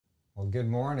Well, good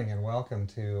morning and welcome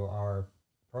to our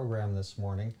program this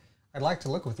morning. I'd like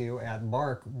to look with you at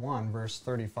Mark 1, verse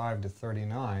 35 to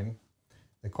 39.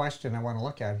 The question I want to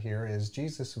look at here is,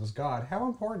 Jesus was God. How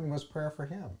important was prayer for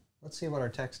him? Let's see what our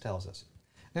text tells us.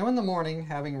 Now in the morning,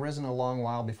 having risen a long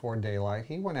while before daylight,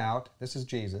 he went out, this is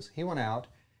Jesus, he went out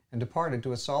and departed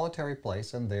to a solitary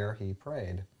place, and there he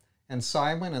prayed. And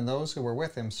Simon and those who were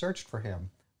with him searched for him.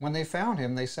 When they found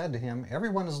him, they said to him,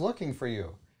 "Everyone is looking for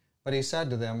you." But he said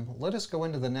to them, "Let us go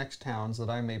into the next towns, that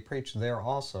I may preach there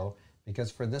also, because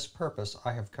for this purpose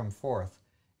I have come forth."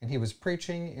 And he was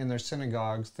preaching in their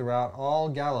synagogues throughout all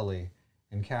Galilee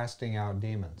and casting out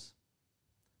demons.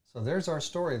 So there's our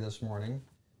story this morning.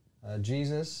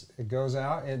 Jesus goes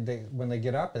out, and when they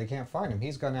get up, they can't find him.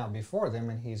 He's gone out before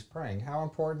them, and he's praying. How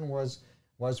important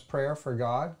was prayer for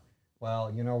God?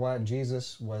 Well, you know what?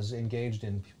 Jesus was engaged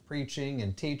in preaching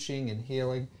and teaching and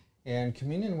healing. And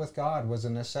communion with God was a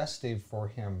necessity for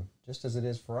him, just as it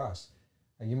is for us.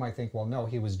 You might think, well, no,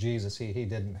 he was Jesus. He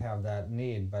didn't have that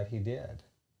need, but he did.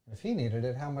 If he needed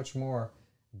it, how much more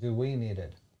do we need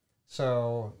it?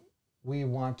 So we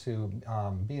want to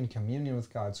be in communion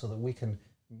with God so that we can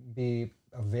be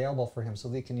available for him, so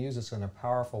that he can use us in a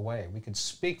powerful way. We can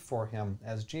speak for him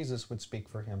as Jesus would speak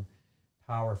for him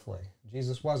powerfully.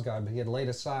 Jesus was God, but he had laid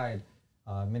aside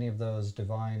many of those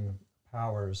divine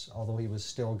powers, although he was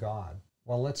still God.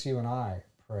 Well, let's you and I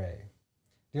pray.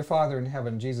 Dear Father in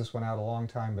heaven, Jesus went out a long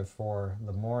time before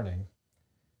the morning,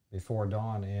 before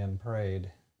dawn, and prayed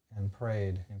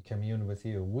and communed with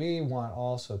you. We want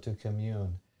also to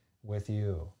commune with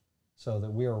you so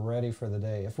that we are ready for the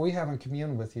day. If we haven't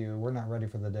communed with you, we're not ready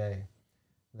for the day.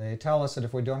 They tell us that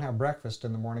if we don't have breakfast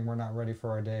in the morning, we're not ready for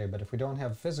our day. But if we don't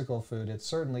have physical food, it's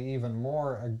certainly even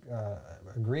more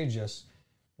egregious.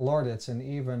 Lord, it's an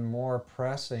even more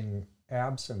pressing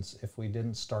absence if we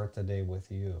didn't start the day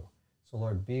with you. So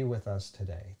Lord, be with us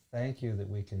today. Thank you that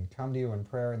we can come to you in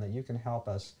prayer and that you can help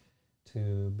us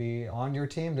to be on your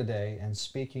team today and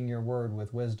speaking your word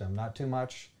with wisdom. Not too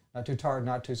much, not too tart,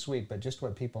 not too sweet, but just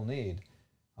what people need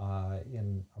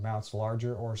in amounts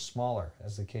larger or smaller,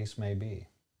 as the case may be,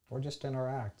 or just in our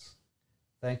acts.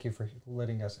 Thank you for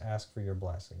letting us ask for your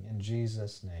blessing. In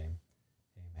Jesus' name,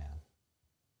 amen.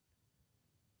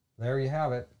 There you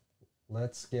have it.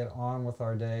 Let's get on with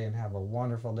our day and have a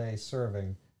wonderful day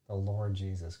serving the Lord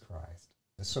Jesus Christ.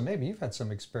 So maybe you've had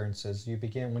some experiences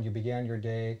when you began your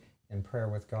day in prayer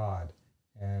with God,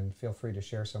 and feel free to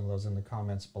share some of those in the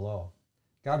comments below.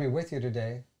 God be with you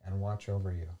today and watch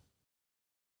over you.